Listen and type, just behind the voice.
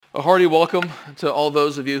A hearty welcome to all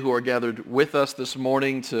those of you who are gathered with us this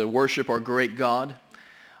morning to worship our great God.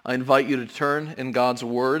 I invite you to turn in God's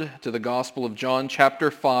Word to the Gospel of John,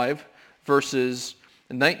 chapter 5, verses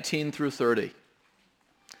 19 through 30.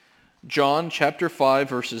 John, chapter 5,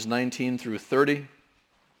 verses 19 through 30.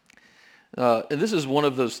 And this is one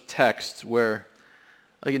of those texts where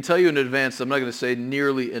I can tell you in advance I'm not going to say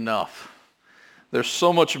nearly enough. There's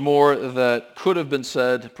so much more that could have been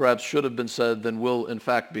said, perhaps should have been said, than will in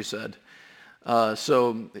fact be said.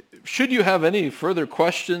 So should you have any further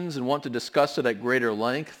questions and want to discuss it at greater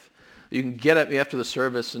length, you can get at me after the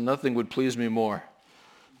service, and nothing would please me more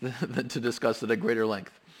than to discuss it at greater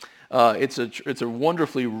length. It's a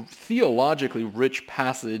wonderfully theologically rich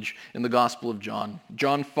passage in the Gospel of John.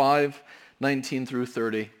 John 5, 19 through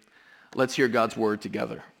 30. Let's hear God's word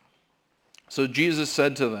together. So Jesus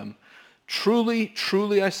said to them, "Truly,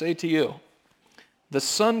 truly I say to you, the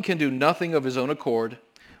Son can do nothing of his own accord,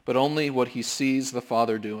 but only what he sees the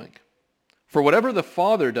Father doing. For whatever the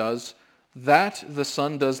Father does, that the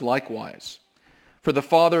Son does likewise. For the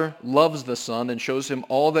Father loves the Son and shows him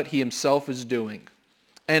all that he himself is doing.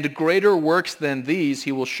 And greater works than these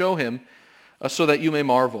he will show him, so that you may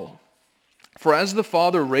marvel. For as the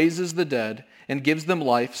Father raises the dead and gives them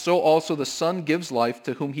life, so also the Son gives life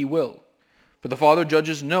to whom he will. For the Father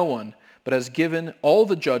judges no one, but has given all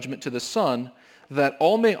the judgment to the Son, that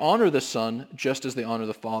all may honor the Son just as they honor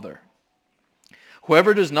the Father.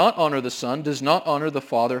 Whoever does not honor the Son does not honor the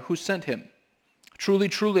Father who sent him. Truly,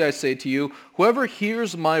 truly, I say to you, whoever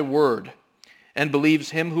hears my word and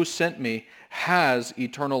believes him who sent me has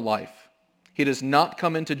eternal life. He does not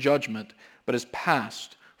come into judgment, but is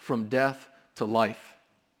passed from death to life.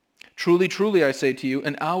 Truly, truly, I say to you,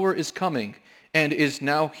 an hour is coming and is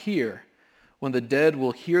now here, when the dead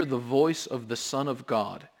will hear the voice of the Son of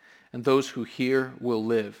God, and those who hear will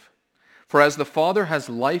live. For as the Father has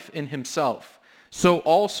life in himself, so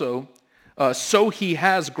he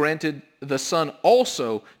has granted the Son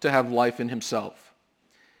also to have life in himself.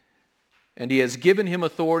 And he has given him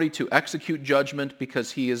authority to execute judgment,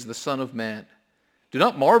 because he is the Son of Man. Do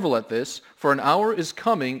not marvel at this, for an hour is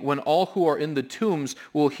coming when all who are in the tombs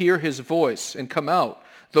will hear his voice and come out,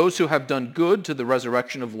 those who have done good to the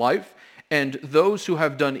resurrection of life, and those who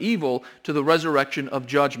have done evil to the resurrection of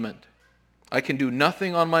judgment. I can do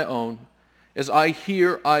nothing on my own. As I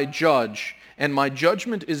hear, I judge, and my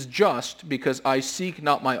judgment is just, because I seek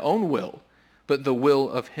not my own will, but the will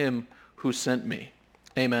of him who sent me."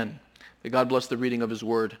 Amen. May God bless the reading of his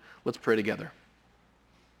word. Let's pray together.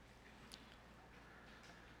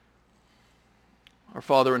 Our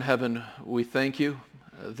Father in heaven, we thank you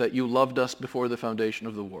that you loved us before the foundation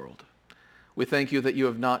of the world. We thank you that you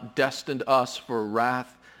have not destined us for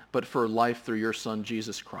wrath, but for life through your Son,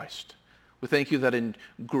 Jesus Christ. We thank you that in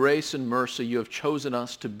grace and mercy you have chosen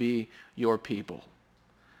us to be your people.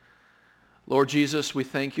 Lord Jesus, we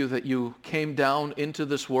thank you that you came down into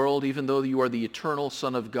this world, even though you are the eternal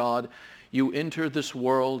Son of God. You entered this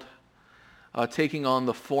world taking on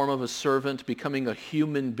the form of a servant, becoming a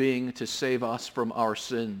human being to save us from our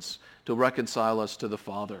sins, to reconcile us to the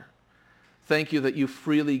Father. Thank you that you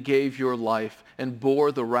freely gave your life and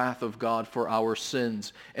bore the wrath of God for our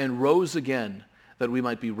sins and rose again that we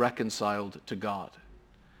might be reconciled to God.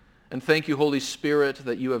 And thank you, Holy Spirit,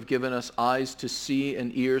 that you have given us eyes to see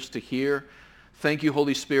and ears to hear. Thank you,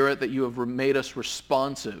 Holy Spirit, that you have made us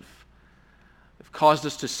responsive. You've caused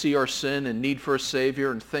us to see our sin and need for a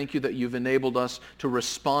Savior. And thank you that you've enabled us to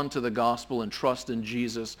respond to the gospel and trust in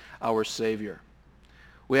Jesus, our Savior.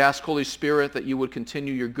 We ask, Holy Spirit, that you would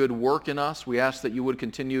continue your good work in us. We ask that you would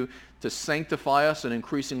continue to sanctify us and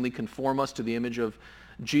increasingly conform us to the image of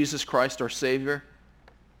Jesus Christ, our Savior.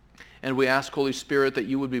 And we ask, Holy Spirit, that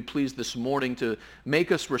you would be pleased this morning to make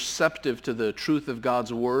us receptive to the truth of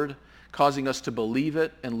God's word, causing us to believe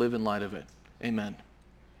it and live in light of it. Amen.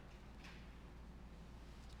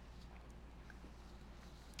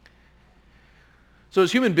 So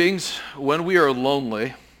as human beings, when we are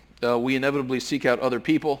lonely, we inevitably seek out other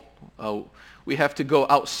people. We have to go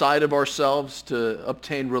outside of ourselves to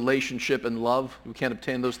obtain relationship and love. We can't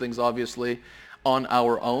obtain those things, obviously, on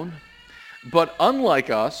our own. But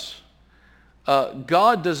unlike us,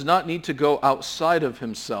 God does not need to go outside of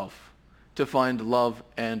himself to find love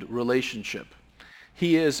and relationship.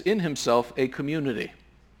 He is in himself a community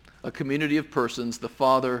of persons, the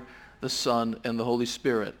Father, the Son, and the Holy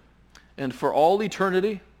Spirit. And for all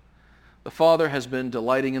eternity, the Father has been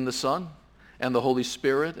delighting in the Son and the Holy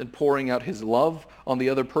Spirit and pouring out his love on the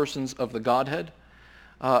other persons of the Godhead.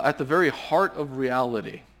 At the very heart of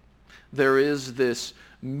reality, there is this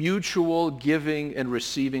mutual giving and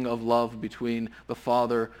receiving of love between the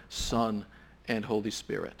Father, Son, and Holy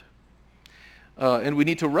Spirit. And we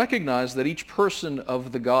need to recognize that each person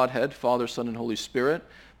of the Godhead, Father, Son, and Holy Spirit,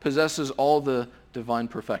 possesses all the divine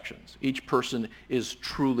perfections. Each person is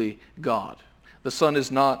truly God. The Son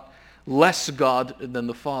is not less God than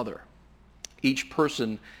the Father. Each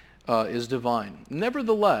person is divine.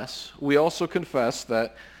 Nevertheless, we also confess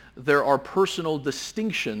that there are personal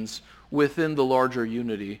distinctions within the larger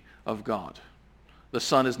unity of God. The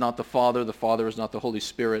Son is not the Father is not the Holy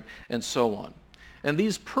Spirit, and so on. And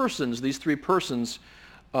these persons, these three persons,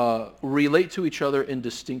 relate to each other in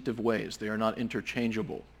distinctive ways. They are not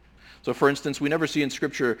interchangeable. So for instance, we never see in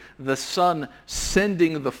Scripture the Son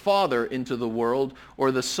sending the Father into the world,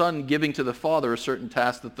 or the Son giving to the Father a certain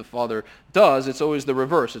task that the Father does. It's always the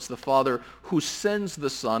reverse. It's the Father who sends the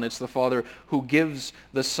Son. It's the Father who gives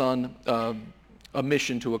the Son a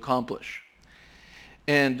mission to accomplish.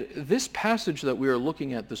 And this passage that we are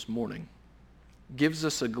looking at this morning gives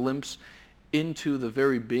us a glimpse into the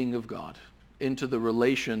very being of God, into the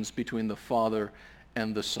relations between the Father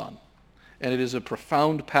and the Son. And it is a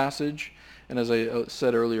profound passage, and as I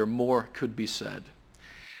said earlier, more could be said.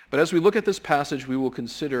 But as we look at this passage, we will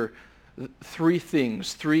consider three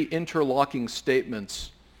things, three interlocking statements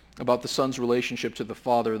about the Son's relationship to the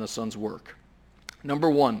Father and the Son's work. Number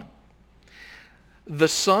one, the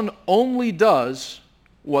Son only does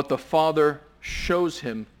what the Father shows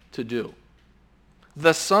him to do.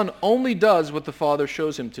 The Son only does what the Father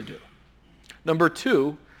shows him to do. Number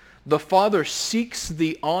two, the Father seeks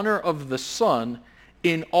the honor of the Son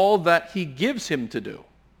in all that he gives him to do.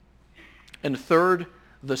 And third,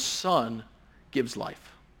 the Son gives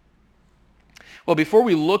life. Well, before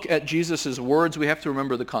we look at Jesus' words, we have to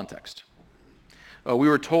remember the context. We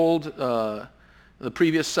were told the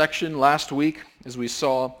previous section last week, as we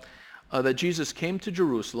saw, that Jesus came to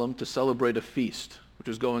Jerusalem to celebrate a feast, which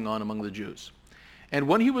was going on among the Jews. And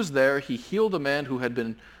when he was there, he healed a man who had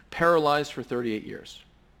been paralyzed for 38 years.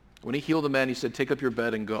 When he healed the man, he said, "Take up your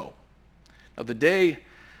bed and go." Now, the day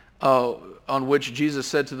on which Jesus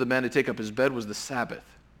said to the man to take up his bed was the Sabbath.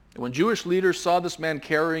 And when Jewish leaders saw this man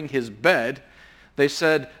carrying his bed, they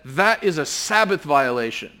said, "That is a Sabbath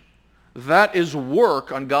violation. That is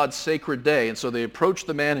work on God's sacred day." And so they approached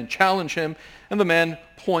the man and challenged him, and the man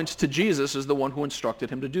points to Jesus as the one who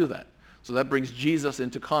instructed him to do that. So that brings Jesus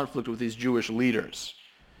into conflict with these Jewish leaders.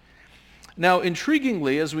 Now,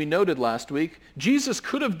 intriguingly, as we noted last week, Jesus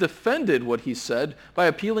could have defended what he said by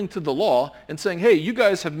appealing to the law and saying, "Hey, you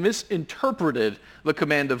guys have misinterpreted the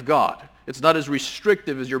command of God. It's not as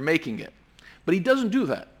restrictive as you're making it." But he doesn't do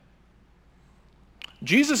that.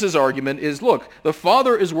 Jesus' argument is, look, the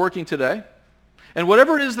Father is working today, and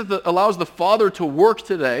whatever it is that allows the Father to work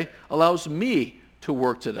today allows me to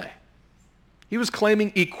work today. He was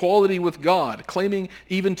claiming equality with God, claiming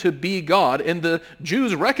even to be God, and the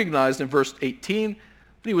Jews recognized in verse 18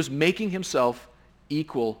 that he was making himself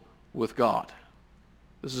equal with God.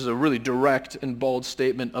 This is a really direct and bold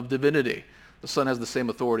statement of divinity. The Son has the same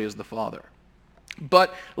authority as the Father.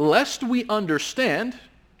 But lest we understand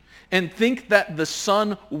and think that the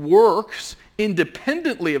Son works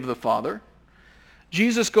independently of the Father,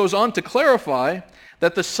 Jesus goes on to clarify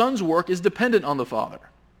that the Son's work is dependent on the Father.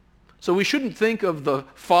 So we shouldn't think of the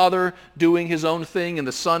Father doing his own thing and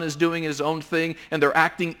the Son is doing his own thing and they're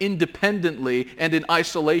acting independently and in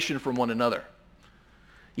isolation from one another.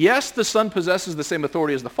 Yes, the Son possesses the same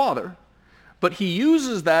authority as the Father, but he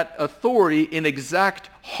uses that authority in exact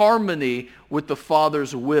harmony with the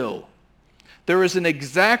Father's will. There is an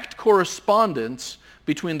exact correspondence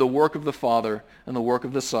between the work of the Father and the work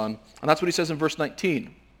of the Son, and that's what he says in verse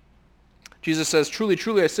 19. Jesus says, "Truly,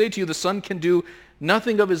 truly, I say to you, the Son can do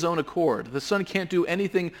nothing of his own accord. The Son can't do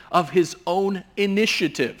anything of his own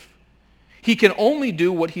initiative. He can only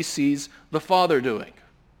do what he sees the Father doing."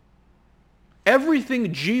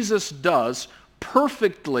 Everything Jesus does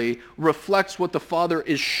perfectly reflects what the Father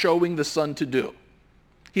is showing the Son to do.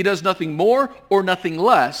 He does nothing more or nothing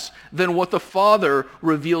less than what the Father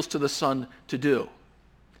reveals to the Son to do.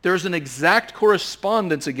 There's an exact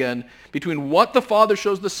correspondence again between what the Father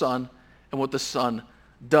shows the Son and what the Son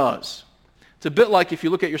does. It's a bit like if you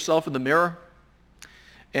look at yourself in the mirror,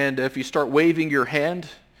 and if you start waving your hand,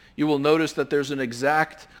 you will notice that there's an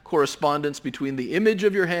exact correspondence between the image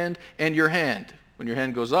of your hand and your hand. When your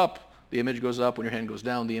hand goes up, the image goes up. When your hand goes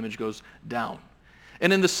down, the image goes down.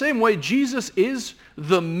 And in the same way, Jesus is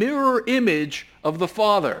the mirror image of the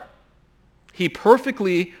Father. He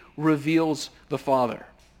perfectly reveals the Father.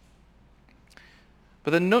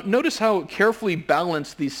 But then notice how carefully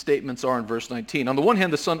balanced these statements are in verse 19. On the one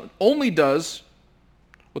hand, the Son only does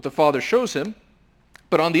what the Father shows him.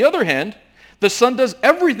 But on the other hand, the Son does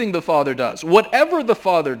everything the Father does. Whatever the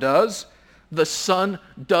Father does, the Son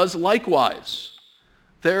does likewise.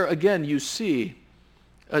 There again you see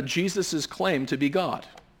Jesus' claim to be God.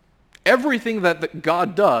 Everything that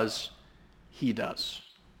God does, he does.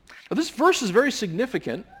 Now, this verse is very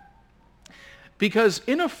significant because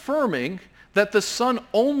in affirming that the Son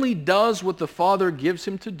only does what the Father gives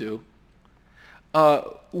him to do,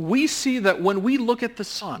 we see that when we look at the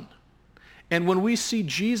Son and when we see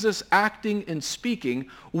Jesus acting and speaking,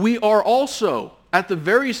 we are also at the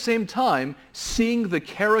very same time seeing the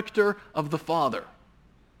character of the Father.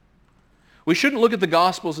 We shouldn't look at the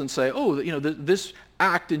Gospels and say, oh, this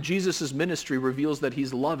act in Jesus' ministry reveals that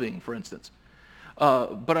he's loving, for instance.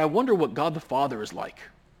 But I wonder what God the Father is like.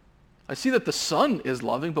 I see that the Son is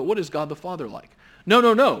loving, but what is God the Father like?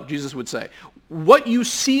 No, Jesus would say. What you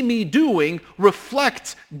see me doing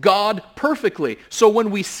reflects God perfectly. So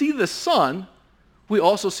when we see the Son, we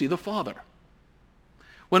also see the Father.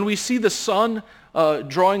 When we see the Son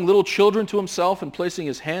drawing little children to himself and placing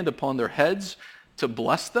his hand upon their heads to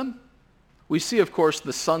bless them, we see, of course,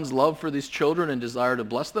 the Son's love for these children and desire to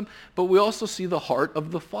bless them, but we also see the heart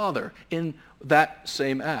of the Father in that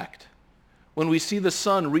same act. When we see the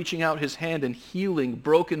Son reaching out his hand and healing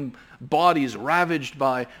broken bodies ravaged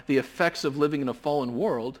by the effects of living in a fallen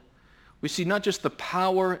world, we see not just the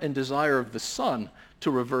power and desire of the Son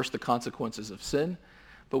to reverse the consequences of sin,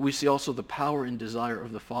 but we see also the power and desire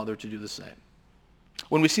of the Father to do the same.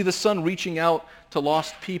 When we see the Son reaching out to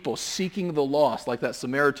lost people, seeking the lost, like that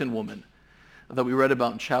Samaritan woman that we read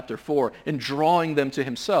about in chapter 4, and drawing them to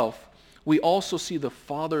himself, we also see the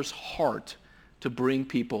Father's heart to bring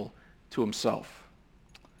people to himself.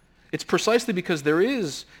 It's precisely because there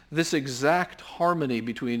is this exact harmony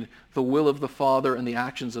between the will of the Father and the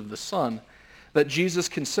actions of the Son that Jesus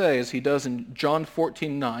can say, as he does in John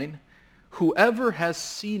 14:9, whoever has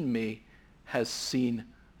seen me has seen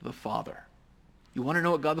the Father. You want to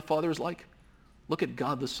know what God the Father is like? Look at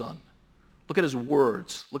God the Son. Look at his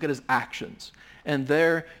words. Look at his actions. And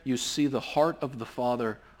there you see the heart of the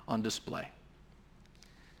Father on display.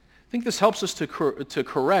 I think this helps us to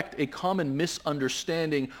correct a common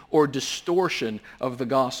misunderstanding or distortion of the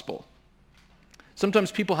gospel.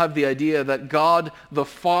 Sometimes people have the idea that God the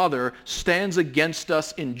Father stands against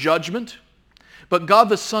us in judgment, but God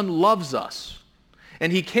the Son loves us.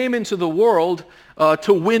 And he came into the world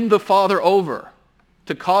to win the Father over,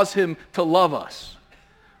 to cause him to love us.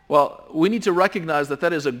 Well, we need to recognize that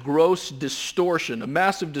that is a gross distortion, a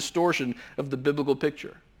massive distortion of the biblical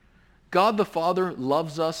picture. God the Father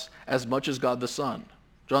loves us as much as God the Son.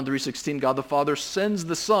 John 3:16, God the Father sends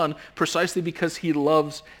the Son precisely because he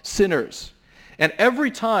loves sinners. And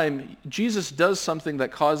every time Jesus does something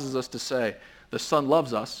that causes us to say, the Son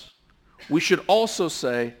loves us, we should also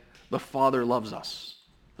say, the Father loves us.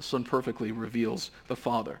 The Son perfectly reveals the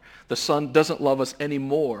Father. The Son doesn't love us any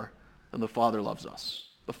more than the Father loves us.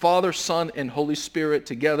 The Father, Son, and Holy Spirit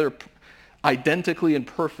together identically and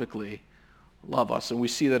perfectly love us. And we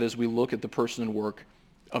see that as we look at the person and work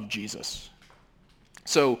of Jesus.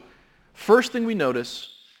 So, first thing we notice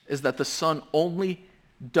is that the Son only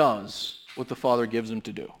does what the Father gives him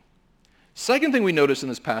to do. Second thing we notice in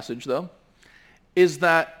this passage, though, is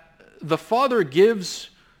that the Father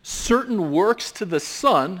gives certain works to the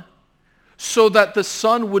Son so that the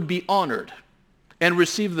Son would be honored and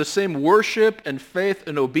receive the same worship and faith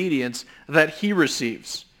and obedience that he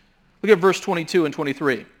receives. Look at verse 22 and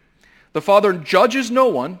 23. The Father judges no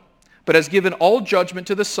one, but has given all judgment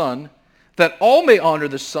to the Son, that all may honor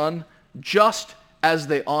the Son just as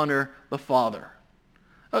they honor the Father.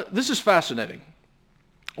 This is fascinating.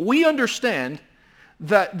 We understand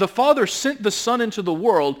that the Father sent the Son into the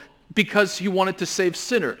world because he wanted to save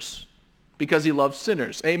sinners, because he loves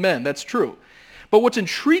sinners. Amen, that's true. But what's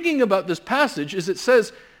intriguing about this passage is it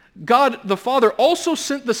says God the Father also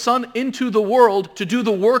sent the Son into the world to do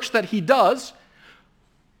the works that he does,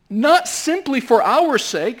 not simply for our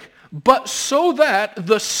sake, but so that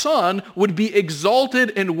the Son would be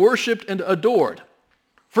exalted and worshiped and adored.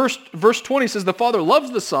 Verse 20 says the Father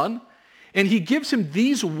loves the Son, and he gives him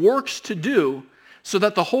these works to do so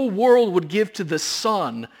that the whole world would give to the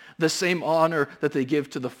Son the same honor that they give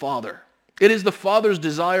to the Father. It is the Father's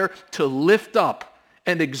desire to lift up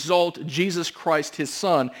and exalt Jesus Christ, his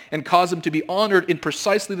Son, and cause him to be honored in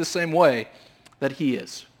precisely the same way that he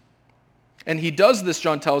is. And he does this,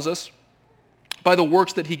 John tells us, by the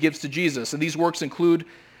works that he gives to Jesus. And these works include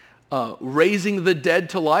raising the dead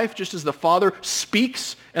to life, just as the Father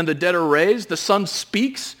speaks and the dead are raised. The Son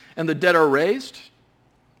speaks and the dead are raised.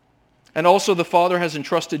 And also the Father has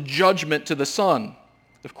entrusted judgment to the Son.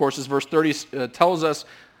 Of course, as verse 30 tells us,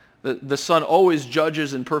 the Son always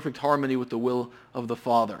judges in perfect harmony with the will of the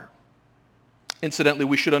Father. Incidentally,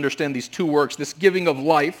 we should understand these two works, this giving of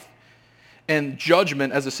life and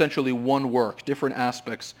judgment, as essentially one work, different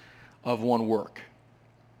aspects of one work.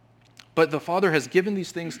 But the Father has given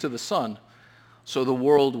these things to the Son so the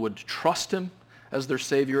world would trust him as their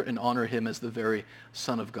Savior and honor him as the very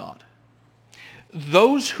Son of God.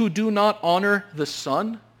 Those who do not honor the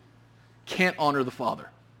Son can't honor the Father.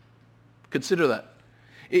 Consider that.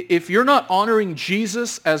 If you're not honoring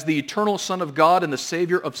Jesus as the eternal Son of God and the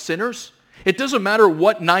Savior of sinners, it doesn't matter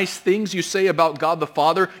what nice things you say about God the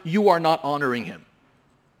Father, you are not honoring him.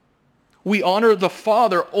 We honor the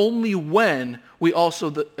Father only when we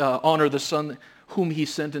also honor the Son whom he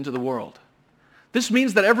sent into the world. This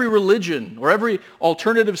means that every religion or every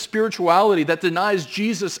alternative spirituality that denies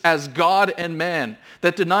Jesus as God and man,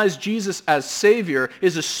 that denies Jesus as Savior,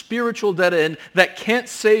 is a spiritual dead end that can't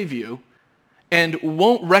save you and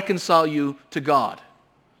won't reconcile you to God.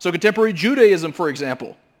 So contemporary Judaism, for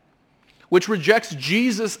example, which rejects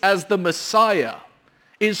Jesus as the Messiah,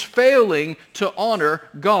 is failing to honor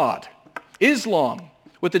God. Islam,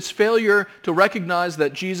 with its failure to recognize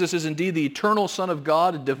that Jesus is indeed the eternal Son of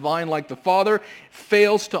God, divine like the Father,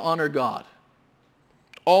 fails to honor God.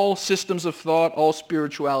 All systems of thought, all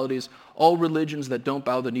spiritualities, all religions that don't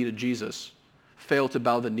bow the knee to Jesus fail to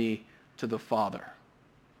bow the knee to the Father.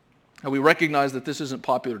 And we recognize that this isn't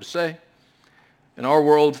popular to say. In our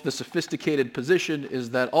world, the sophisticated position is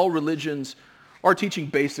that all religions are teaching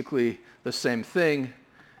basically the same thing,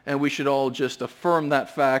 and we should all just affirm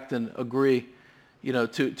that fact and agree,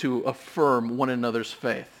 to affirm one another's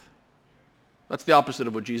faith. That's the opposite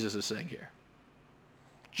of what Jesus is saying here.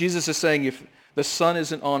 Jesus is saying if the Son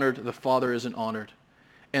isn't honored, the Father isn't honored,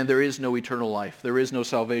 and there is no eternal life, there is no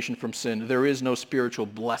salvation from sin, there is no spiritual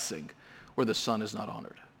blessing where the Son is not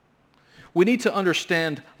honored. We need to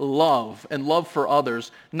understand love and love for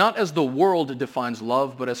others, not as the world defines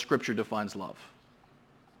love, but as Scripture defines love.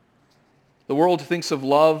 The world thinks of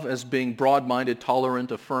love as being broad-minded,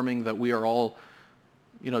 tolerant, affirming that we are all,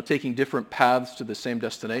 taking different paths to the same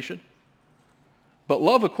destination. But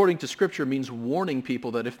love, according to Scripture, means warning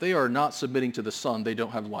people that if they are not submitting to the Son, they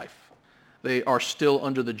don't have life. They are still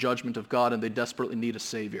under the judgment of God, and they desperately need a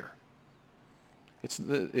Savior.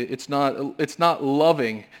 It's not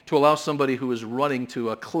loving to allow somebody who is running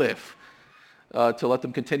to a cliff to let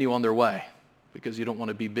them continue on their way because you don't want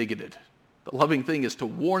to be bigoted. The loving thing is to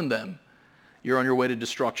warn them, you're on your way to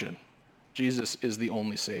destruction. Jesus is the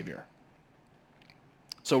only Savior.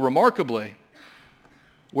 So remarkably,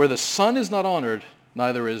 where the Son is not honored,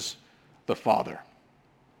 neither is the Father.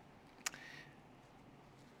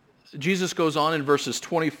 Jesus goes on in verses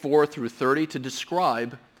 24 through 30 to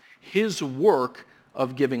describe his work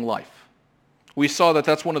of giving life. We saw that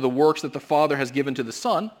that's one of the works that the Father has given to the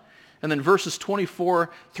Son. And then verses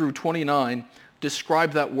 24 through 29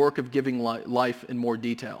 describe that work of giving life in more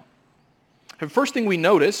detail. The first thing we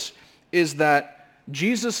notice is that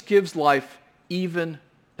Jesus gives life even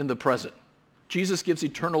in the present. Jesus gives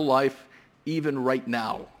eternal life even right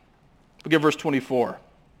now. Look at verse 24.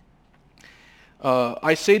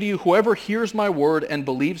 I say to you, whoever hears my word and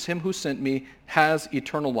believes him who sent me has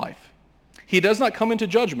eternal life. He does not come into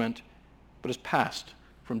judgment, but is passed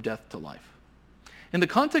from death to life. In the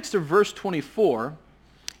context of verse 24,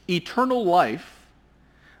 eternal life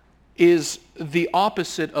is the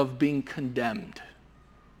opposite of being condemned.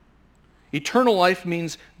 Eternal life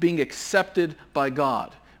means being accepted by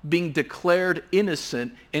God, being declared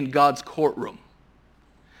innocent in God's courtroom.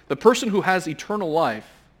 The person who has eternal life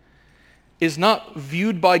is not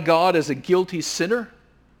viewed by God as a guilty sinner,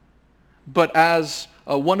 but as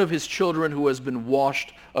one of his children who has been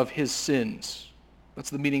washed of his sins. That's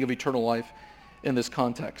the meaning of eternal life in this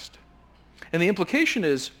context. And the implication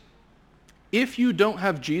is, if you don't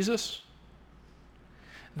have Jesus,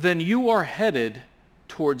 then you are headed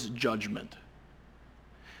towards judgment.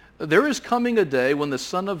 There is coming a day when the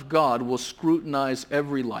Son of God will scrutinize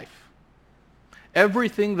every life.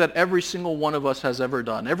 Everything that every single one of us has ever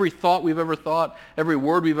done, every thought we've ever thought, every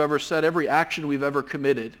word we've ever said, every action we've ever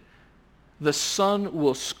committed, the Son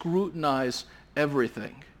will scrutinize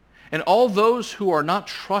everything. And all those who are not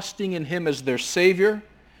trusting in him as their Savior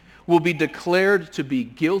will be declared to be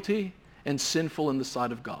guilty and sinful in the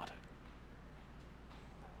sight of God.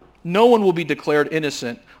 No one will be declared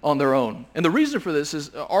innocent on their own. And the reason for this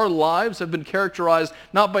is our lives have been characterized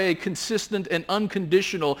not by a consistent and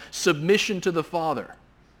unconditional submission to the Father.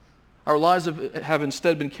 Our lives have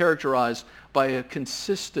instead been characterized by a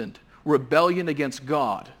consistent rebellion against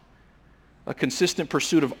God, a consistent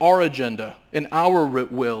pursuit of our agenda and our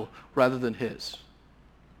will rather than his.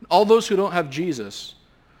 All those who don't have Jesus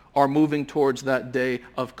are moving towards that day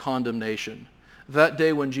of condemnation, that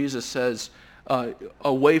day when Jesus says,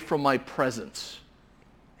 away from my presence.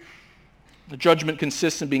 The judgment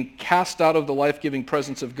consists in being cast out of the life-giving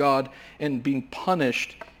presence of God and being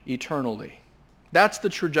punished eternally. That's the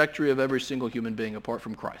trajectory of every single human being apart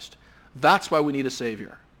from Christ. That's why we need a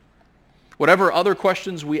Savior. Whatever other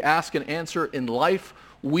questions we ask and answer in life,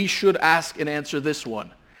 we should ask and answer this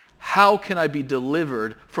one. How can I be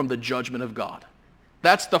delivered from the judgment of God?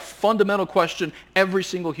 That's the fundamental question every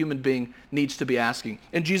single human being needs to be asking.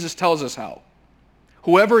 And Jesus tells us how.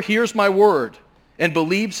 Whoever hears my word and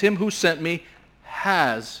believes him who sent me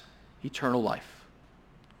has eternal life.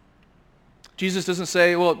 Jesus doesn't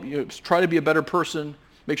say, well, try to be a better person,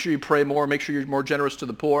 make sure you pray more, make sure you're more generous to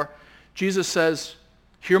the poor. Jesus says,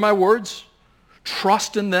 hear my words,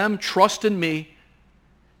 trust in them, trust in me,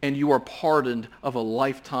 and you are pardoned of a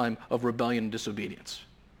lifetime of rebellion and disobedience.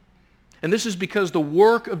 And this is because the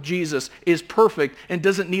work of Jesus is perfect and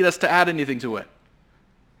doesn't need us to add anything to it.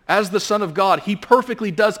 As the Son of God, he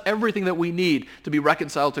perfectly does everything that we need to be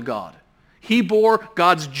reconciled to God. He bore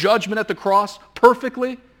God's judgment at the cross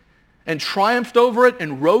perfectly and triumphed over it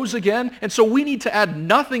and rose again. And so we need to add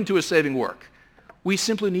nothing to his saving work. We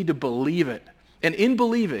simply need to believe it. And in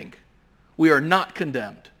believing, we are not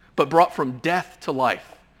condemned, but brought from death to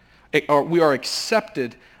life. We are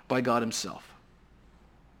accepted by God himself.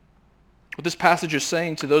 What this passage is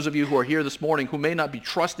saying to those of you who are here this morning who may not be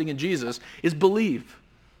trusting in Jesus is believe.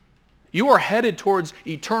 You are headed towards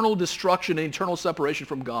eternal destruction and eternal separation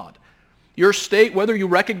from God. Your state, whether you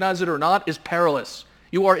recognize it or not, is perilous.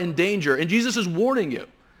 You are in danger. And Jesus is warning you.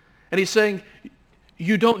 And he's saying,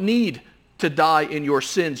 you don't need to die in your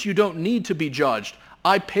sins. You don't need to be judged.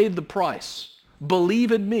 I paid the price.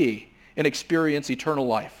 Believe in me and experience eternal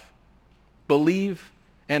life. Believe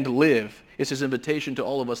and live is his invitation to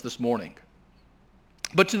all of us this morning.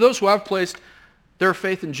 But to those who have placed their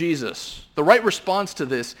faith in Jesus, the right response to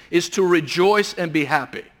this is to rejoice and be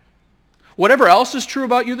happy. Whatever else is true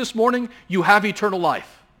about you this morning, you have eternal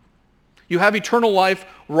life. You have eternal life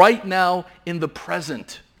right now in the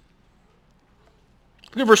present.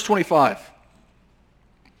 Look at verse 25.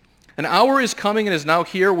 An hour is coming and is now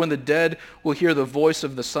here when the dead will hear the voice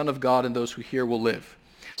of the Son of God, and those who hear will live.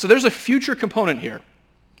 So there's a future component here.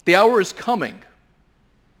 The hour is coming.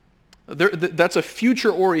 That's a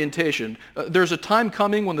future orientation. There's a time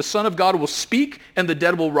coming when the Son of God will speak and the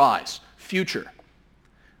dead will rise. Future.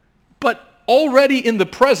 But already in the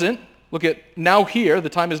present, look at now here, the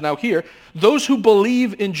time is now here, those who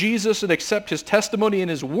believe in Jesus and accept his testimony and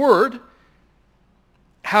his word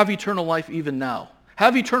have eternal life even now.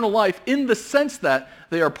 Have eternal life in the sense that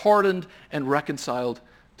they are pardoned and reconciled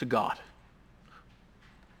to God.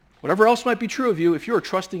 Whatever else might be true of you, if you are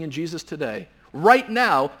trusting in Jesus today, right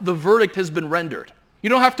now, the verdict has been rendered. You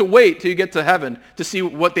don't have to wait till you get to heaven to see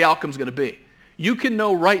what the outcome is going to be. You can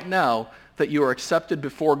know right now that you are accepted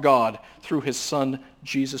before God through his Son,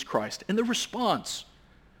 Jesus Christ. And the response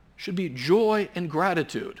should be joy and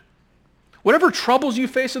gratitude. Whatever troubles you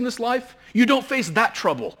face in this life, you don't face that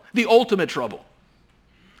trouble, the ultimate trouble.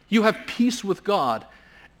 You have peace with God,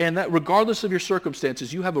 and that regardless of your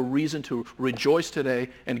circumstances, you have a reason to rejoice today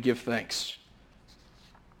and give thanks.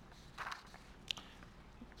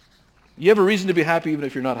 You have a reason to be happy even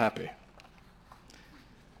if you're not happy.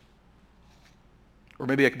 Or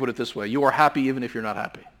maybe I could put it this way. You are happy even if you're not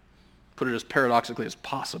happy. Put it as paradoxically as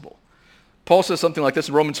possible. Paul says something like this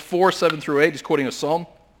in Romans 4, 7 through 8. He's quoting a psalm.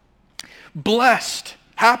 Blessed,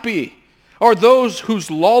 happy are those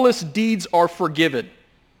whose lawless deeds are forgiven,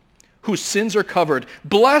 whose sins are covered.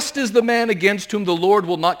 Blessed is the man against whom the Lord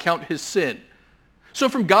will not count his sin. So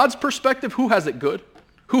from God's perspective, who has it good?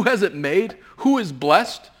 Who has it made? Who is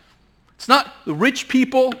blessed? It's not the rich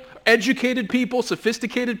people, educated people,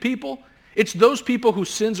 sophisticated people. It's those people whose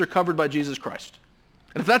sins are covered by Jesus Christ.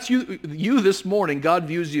 And if that's you this morning, God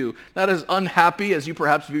views you not as unhappy as you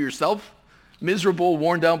perhaps view yourself, miserable,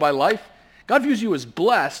 worn down by life. God views you as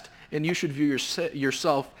blessed, and you should view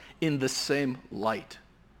yourself in the same light.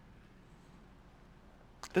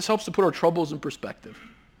 This helps to put our troubles in perspective.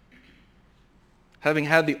 Having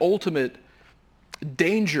had the ultimate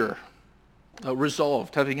danger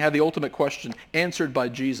resolved, having had the ultimate question answered by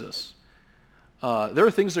Jesus, there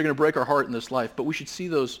are things that are going to break our heart in this life, but we should see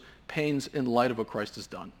those pains in light of what Christ has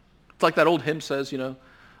done. It's like that old hymn says,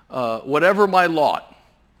 whatever my lot,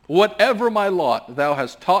 thou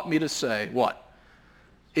hast taught me to say, what?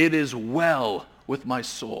 It is well with my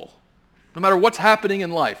soul. No matter what's happening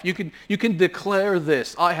in life, you can declare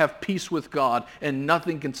this, I have peace with God and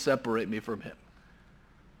nothing can separate me from him.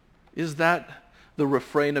 Is that the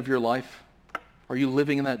refrain of your life? Are you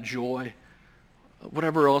living in that joy?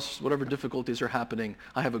 Whatever difficulties are happening,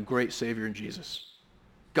 I have a great Savior in Jesus.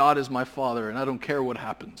 God is my Father, and I don't care what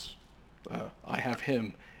happens. I have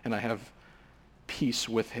him, and I have peace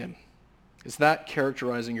with him. Is that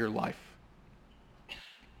characterizing your life?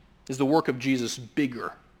 Is the work of Jesus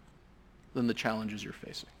bigger than the challenges you're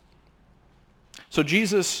facing? So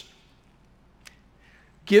Jesus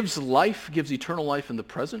gives life, gives eternal life in the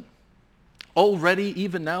present. Already,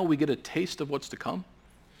 even now, we get a taste of what's to come.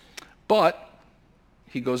 But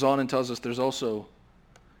he goes on and tells us there's also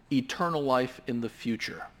eternal life in the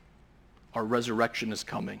future. Our resurrection is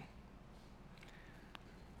coming.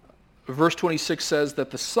 Verse 26 says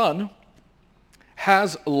that the Son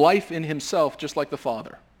has life in himself just like the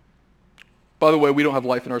Father. By the way, we don't have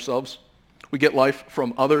life in ourselves. We get life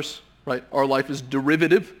from others, right? Our life is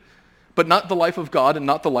derivative, but not the life of God and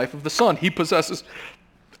not the life of the Son. He possesses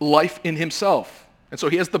life in himself. And so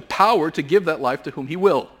he has the power to give that life to whom he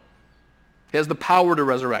will. He has the power to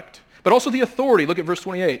resurrect, but also the authority. Look at verse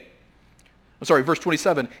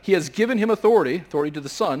 27. He has given him authority to the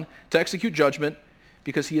Son, to execute judgment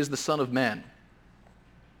because he is the Son of Man.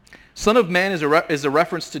 Son of Man is a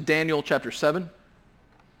reference to Daniel chapter 7,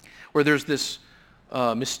 where there's this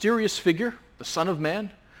mysterious figure, the Son of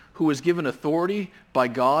Man, who is given authority by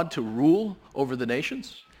God to rule over the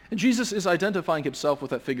nations. And Jesus is identifying himself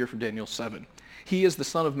with that figure from Daniel 7. He is the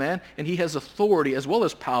Son of Man, and he has authority as well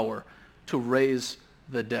as power to raise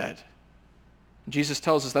the dead. Jesus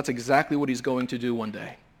tells us that's exactly what he's going to do one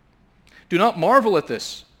day. Do not marvel at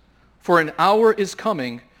this, for an hour is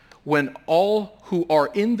coming when all who are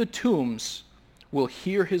in the tombs will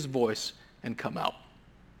hear his voice and come out.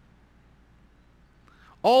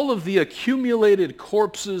 All of the accumulated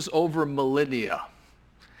corpses over millennia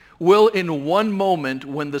will in one moment,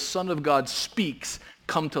 when the Son of God speaks,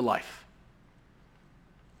 come to life.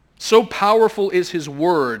 So powerful is his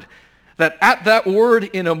word that at that word,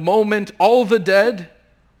 in a moment, all the dead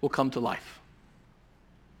will come to life.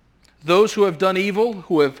 Those who have done evil,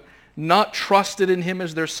 who have not trusted in him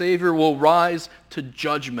as their Savior, will rise to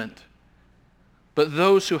judgment. But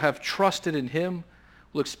those who have trusted in him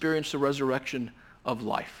will experience the resurrection of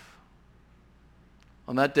life.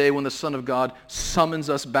 On that day when the Son of God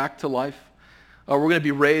summons us back to life, we're going to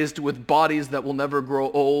be raised with bodies that will never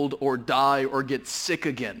grow old or die or get sick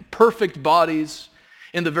again. Perfect bodies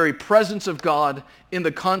in the very presence of God in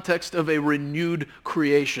the context of a renewed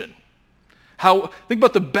creation. Think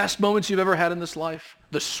about the best moments you've ever had in this life,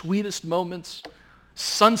 the sweetest moments,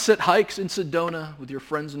 sunset hikes in Sedona with your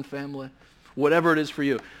friends and family, whatever it is for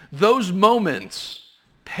you. Those moments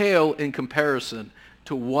pale in comparison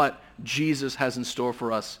to what Jesus has in store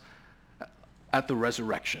for us at the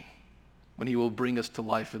resurrection, when he will bring us to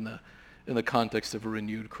life in the context of a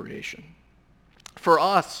renewed creation. For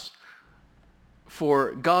us,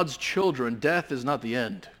 for God's children, death is not the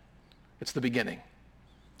end. It's the beginning.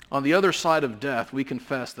 On the other side of death, we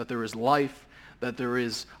confess that there is life, that there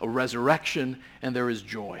is a resurrection, and there is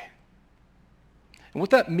joy. And what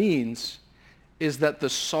that means is that the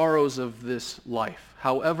sorrows of this life,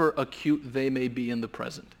 however acute they may be in the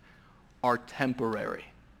present, are temporary.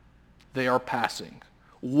 They are passing.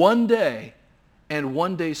 One day, and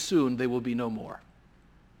one day soon, they will be no more.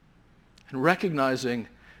 And recognizing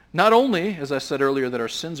not only, as I said earlier, that our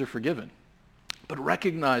sins are forgiven, but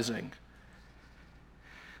recognizing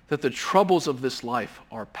that the troubles of this life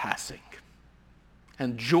are passing.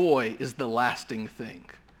 And joy is the lasting thing.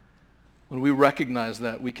 When we recognize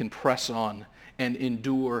that, we can press on and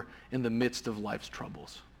endure in the midst of life's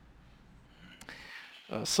troubles.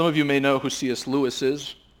 Some of you may know who C.S. Lewis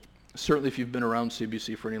is. Certainly if you've been around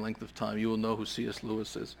CBC for any length of time, you will know who C.S.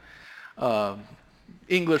 Lewis is.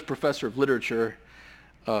 English professor of literature,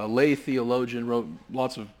 lay theologian, wrote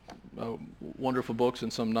lots of wonderful books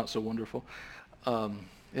and some not so wonderful.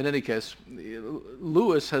 In any case,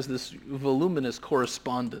 Lewis has this voluminous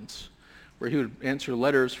correspondence where he would answer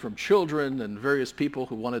letters from children and various people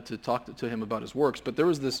who wanted to talk to him about his works. But there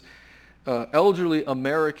was this elderly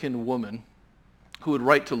American woman who would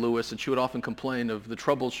write to Lewis, and she would often complain of the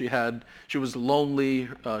troubles she had. She was lonely,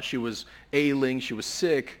 she was ailing, she was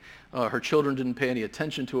sick, her children didn't pay any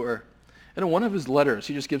attention to her. And in one of his letters,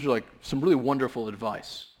 he just gives her some really wonderful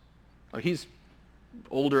advice. He's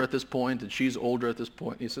older at this point, and she's older at this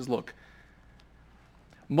point. He says, look,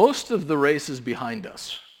 most of the race is behind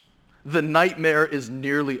us. The nightmare is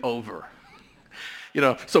nearly over.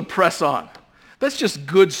 So press on. That's just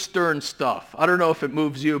good, stern stuff. I don't know if it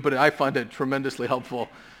moves you, but I find it tremendously helpful.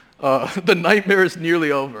 The nightmare is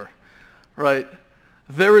nearly over, right?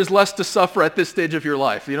 There is less to suffer at this stage of your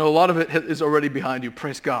life. A lot of it is already behind you.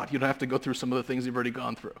 Praise God. You don't have to go through some of the things you've already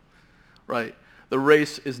gone through, right? The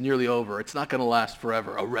race is nearly over. It's not going to last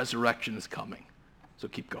forever. A resurrection is coming. So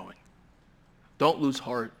keep going. Don't lose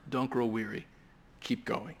heart. Don't grow weary. Keep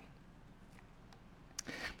going.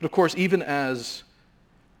 But of course, even as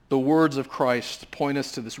the words of Christ point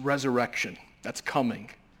us to this resurrection that's coming,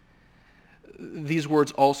 these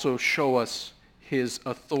words also show us his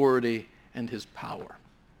authority and his power.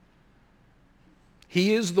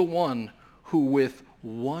 He is the one who with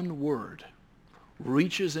one word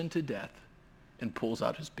reaches into death and pulls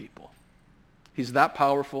out his people. He's that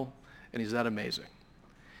powerful and he's that amazing.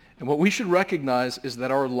 And what we should recognize is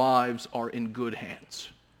that our lives are in good hands.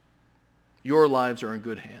 Your lives are in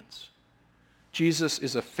good hands. Jesus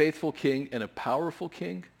is a faithful king and a powerful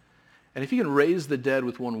king. And if he can raise the dead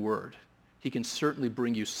with one word, he can certainly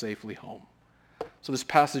bring you safely home. So this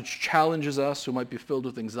passage challenges us who might be filled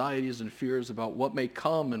with anxieties and fears about what may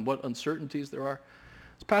come and what uncertainties there are.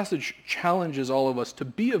 This passage challenges all of us to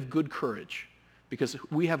be of good courage because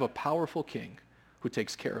we have a powerful king who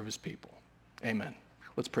takes care of his people. Amen.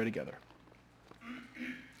 Let's pray together.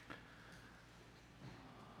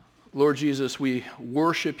 Lord Jesus, we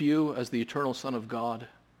worship you as the eternal Son of God.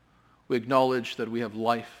 We acknowledge that we have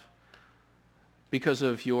life because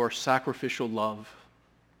of your sacrificial love,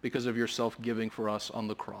 because of your self-giving for us on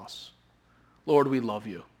the cross. Lord, we love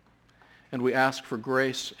you, and we ask for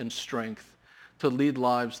grace and strength to lead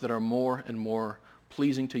lives that are more and more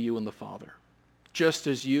pleasing to you and the Father. Just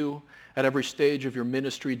as you, at every stage of your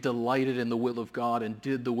ministry, delighted in the will of God and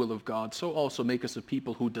did the will of God, so also make us a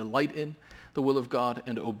people who delight in the will of God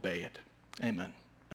and obey it. Amen.